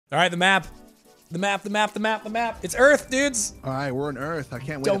All right, the map. The map. It's Earth, dudes. All right, we're on Earth. I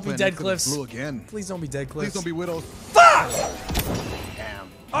can't wait. Don't be Dead Cliffs. Blue again. Please don't be Dead Cliffs. Please don't be Widows. Fuck!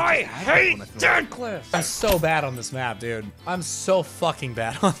 Damn. I hate Dead Cliffs. I'm so bad on this map, dude. I'm so fucking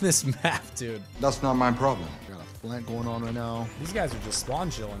bad on this map, dude. That's not my problem. Got a flank going on right now. These guys are just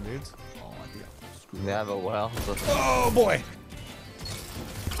spawn chilling, dudes. Oh, I think I screwed They have a well. Oh boy.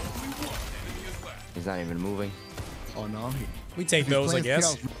 He's not even moving. Oh no. We take those, I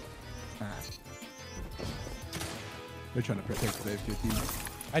guess. They're trying to protect the AFK team.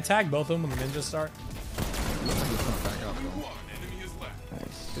 I tagged both of them when the ninjas start. Back up, though.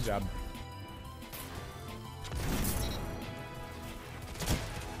 Nice. Good job.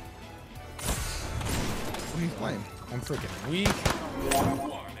 What are you playing? I'm freaking weak.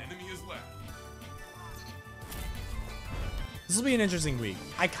 This will be an interesting week.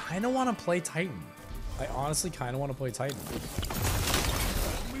 I kind of want to play Titan. I honestly kind of want to play Titan.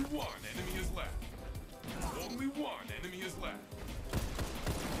 Only one enemy is left. Only one enemy is left.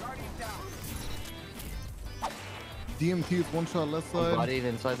 DMT is one shot left side. Bodied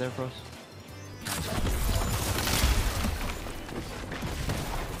inside there for us.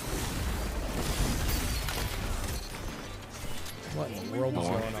 What in the world is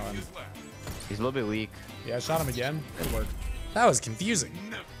going on? He's a little bit weak. Yeah, I shot him again. Good work. That was confusing.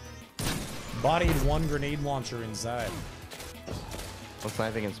 Bodied one grenade launcher inside. One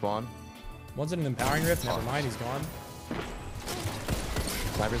sniping in spawn. One's in an empowering rift. Never mind, he's gone.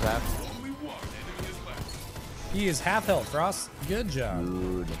 Sniper's half. He is half health, Frost. Good job.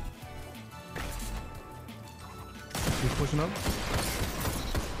 Dude. He's pushing up.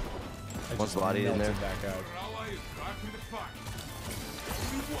 I One's just bodied in melted there. that guy.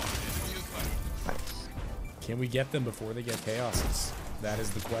 Nice. Can we get them before they get chaoses? That is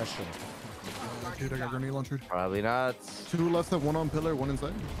the question. Dude, I got grenade launcher. Probably not. Two left side, one on pillar, one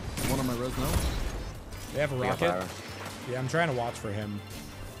inside. One on my res now. They have a Yeah, rocket. fire. Yeah, I'm trying to watch for him.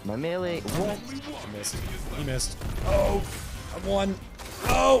 My melee. What? I missed. He missed. Oh, I won.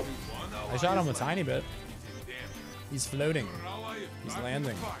 Oh, I shot him a tiny bit. He's floating. He's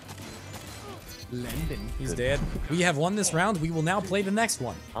landing. Landing. He's dead. We have won this round. We will now play the next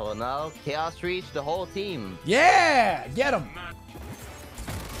one. Oh no. Chaos reached the whole team. Yeah, get him.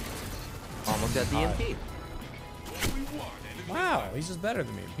 Almost got DMT. Wow, he's just better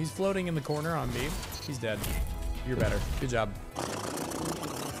than me. He's floating in the corner on me. He's dead. You're better. Good job.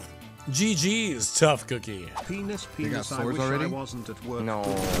 GG's, tough cookie. Penis, You got penis, I swords wish already? I wasn't at work. No.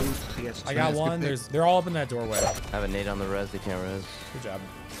 PS2. I got one. They're all up in that doorway. I have a nade on the res. They can't res. Good job.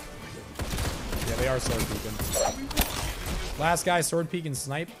 Yeah, they are sword peeking. Last guy, sword peek and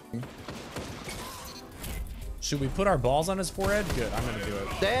snipe. Should we put our balls on his forehead? Good, I'm gonna do it.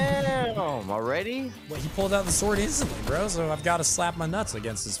 Damn. Already? Well, he pulled out the sword instantly, bro, so I've got to slap my nuts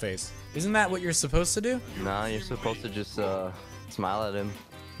against his face. Isn't that what you're supposed to do? Nah, you're supposed to just smile at him.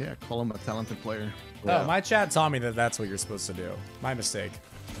 Yeah, call him a talented player. Oh, my chat taught me that that's what you're supposed to do. My mistake.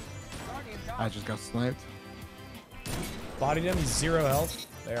 I just got sniped. Bodied him, he's 0 health.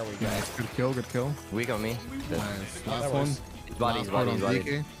 There we go. Nice, good kill, good kill. Weak on me. The, Nice. that Last was- one. He's body, Last he's part body, on he's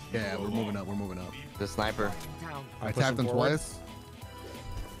body. DK. Yeah, we're moving up, we're moving up. The sniper. I push tapped him him forward. twice.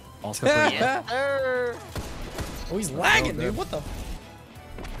 All separate. Yes, Sir. Oh, he's lagging, Oh, dude. What the?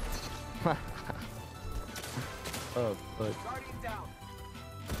 Oh, but.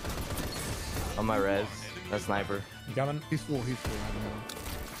 On my res. That sniper. You coming? He's full, he's full. I don't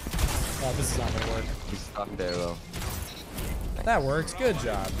know. Oh, this is not gonna work. He's stuck there though. That works. Good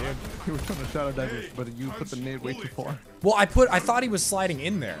job, dude. We were trying to shadow dive, but you put the nade way too far. Well, I thought he was sliding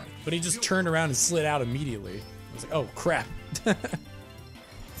in there, but he just turned around and slid out immediately. I was like, oh crap.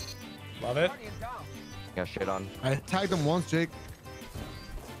 Love it. Got shit on. I tagged him once, Jake.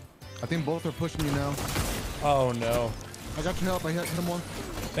 I think both are pushing you now. Oh no. I got your help. I hit him once.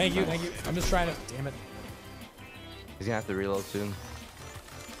 Thank you, thank you. I'm just trying to. Damn it. He's gonna have to reload soon.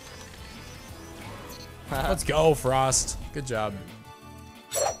 Let's go, Frost. Good job.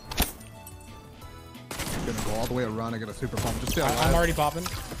 I'm gonna go all the way around and get a super pump. Just stay alive. I'm already popping.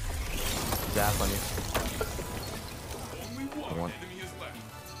 Zap on you. One.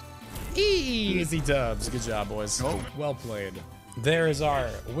 Easy dubs. Good job, boys. Oh. Well played. There is our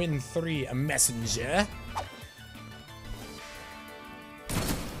win 3 messenger.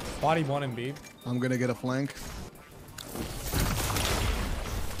 Body 1 and B. I'm gonna get a flank.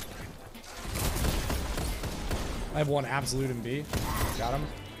 I have 1 absolute in B. Got him.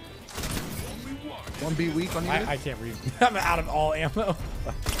 1B weak on you. I can't read. I'm out of all ammo.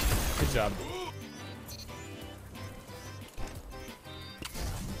 Good job.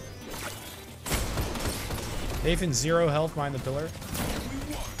 Nathan 0 health behind the pillar.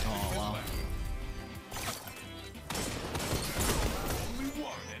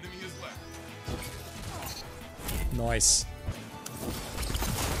 Nice.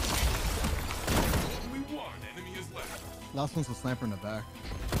 Only one enemy is left. Last one's the sniper in the back.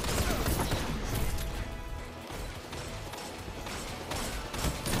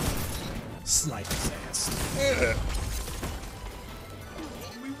 Snipe his ass.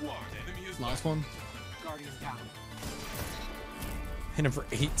 Only one enemy is left. Last one. Hit him for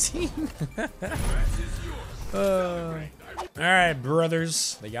 18. That is yours. All right,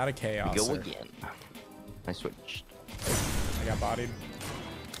 brothers. They got a chaos. Go again. I switched. I got bodied.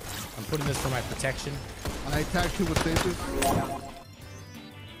 I'm putting this for my protection. I attacked two with stasis.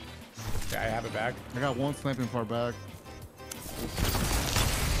 Okay, I have it back. I got one sniping far back.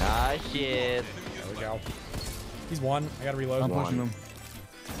 Ah, shit. There we go. He's one. I gotta reload. I'm pushing him.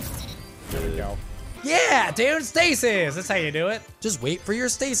 There we go. Yeah, dude, stasis. That's how you do it. Just wait for your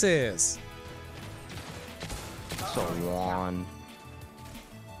stasis. So one.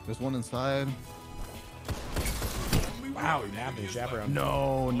 There's one inside. Wow, he nabbed me, chaperone.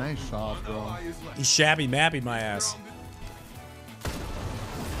 No, nice shot, bro. He shabby mappied my ass.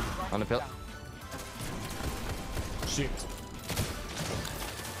 On the pill. Shoot.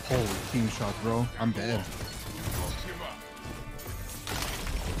 Holy team shot, bro. I'm dead.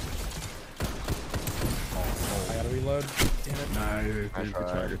 I gotta reload. Damn it. Nice. Good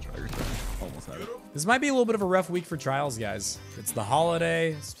try, good try. Almost had it. This might be a little bit of a rough week for trials, guys. It's the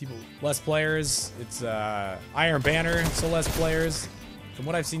holiday. It's people, less players. It's Iron Banner, so less players. From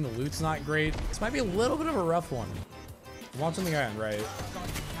what I've seen, the loot's not great. This might be a little bit of a rough one. I'm watching the guy on right.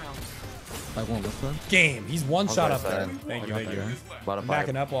 Like one left side. Game. He's one On shot that up there. side. Thank you, I got thank you. that guy. Bottom I'm five.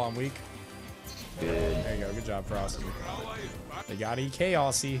 backing up while I'm weak. Good. There you go. Good job, Frost. They got E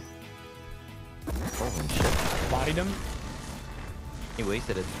chaosy. Holy shit. Bodied him. He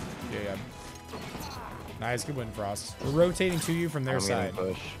wasted it. Yeah. Nice, good win, Frost. We're rotating to you from their I'm side. gonna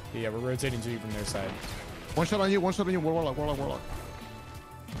push. Yeah, we're rotating to you from their side. One shot on you, one shot on you. Warlock, warlock, warlock.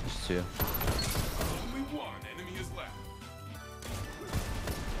 Just two. Only one enemy is left.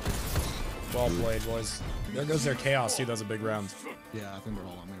 Well played, boys. There goes their chaos, too. That was a big round. Yeah, I think they're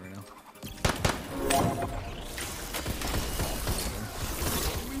all on me right now.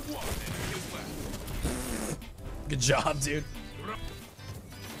 Only one enemy is left. Good job, dude.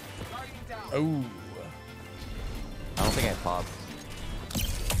 Oh. I don't think I popped.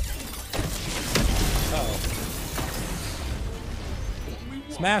 Uh-oh.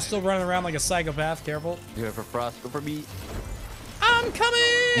 Smash still running around like a psychopath. Careful. Go for Frost. Go for me. I'm coming!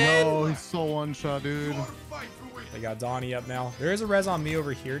 No, he's so one shot, dude. Fight for it. They got Donnie up now. There is a res on me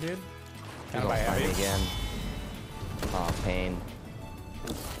over here, dude. Kind of by Don't find me heavy. again. Oh, pain.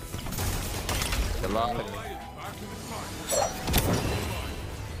 Good luck.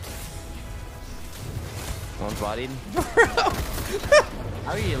 One's bodied.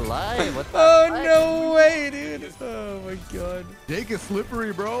 How are you alive? What the Oh, fuck? no way, dude. Oh, my God. Jake is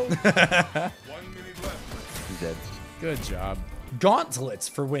slippery, bro. 1 minute left. He's dead. Good job. Gauntlets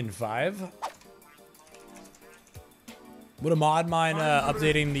for win 5. Would a mod mind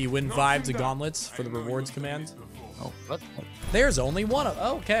updating the win 5 to gauntlets for the rewards command? Oh, what? There's only one of.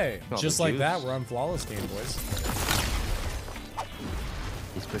 Okay. Oh, Just the like juice. that, we're on flawless game, boys.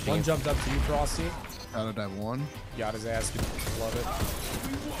 He's pushing One him. jumped up to you, Frosty. Gotta dive one. Got his ass. Love it.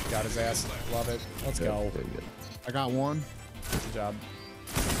 Got his ass. Love it. Let's go. Good, good. I got one. Good job.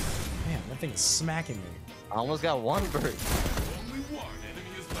 Man, that thing is smacking me. I almost got one bird. Only one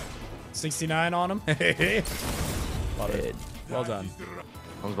enemy is left. 69 on him. Love it. Good. Well done.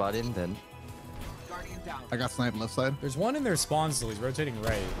 One's bodied, then. I got sniped left side. There's one in their spawn still. He's rotating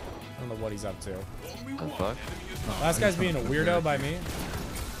right. I don't know what he's up to. Only The one fuck? enemy is left. Last guy's being a weirdo by me.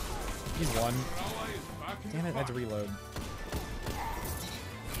 He's one. Damn it, I had to reload.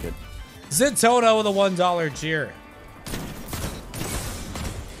 Good. Zitono with a $1 cheer.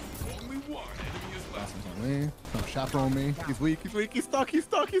 Only one enemy is left. On me. No, chaperone me. He's weak. He's weak. He's stuck. He's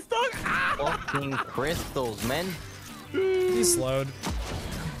stuck. He's stuck. Fucking crystals, man. He's slowed.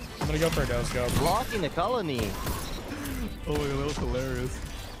 I'm gonna go for a no scope. Blocking the colony. Oh my god, that was hilarious.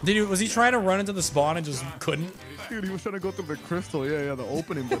 Was he trying to run into the spawn and just couldn't? Dude, he was trying to go through the crystal. Yeah, the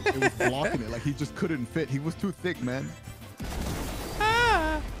opening, but it was blocking it. Like, he just couldn't fit. He was too thick, man.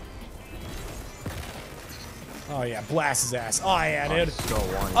 Oh yeah, blast his ass. Oh yeah, dude. So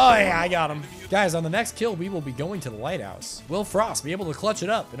one. Oh yeah, I got him. Guys, on the next kill, we will be going to the lighthouse. Will Frost be able to clutch it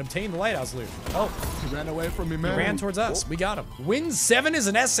up and obtain the lighthouse loot? Oh, He ran away from me, he man. ran towards us. We got him. Win 7 is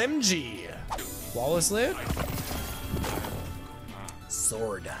an SMG. Flawless loot.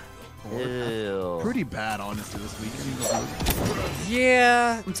 Sword. Ew. Pretty bad, honestly, this week.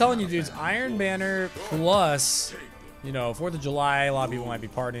 Yeah, I'm telling you, dudes. Iron Banner plus, 4th of July. A lot of people might be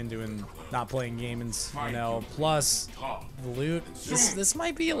partying, doing not playing gamings, you know, plus the loot. This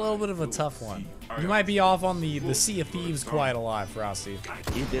might be a little bit of a tough one. You might be off on the Sea of Thieves quite a lot, Frosty.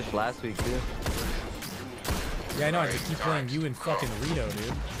 He did last week too. Yeah, I know. I have to keep playing you and fucking Rito,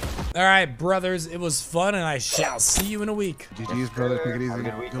 dude. All right, brothers. It was fun, and I shall see you in a week. GG's, brother. Take it Have a easy.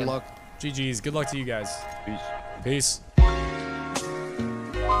 good weekend. Good luck. GG's. Good luck to you guys. Peace. Peace.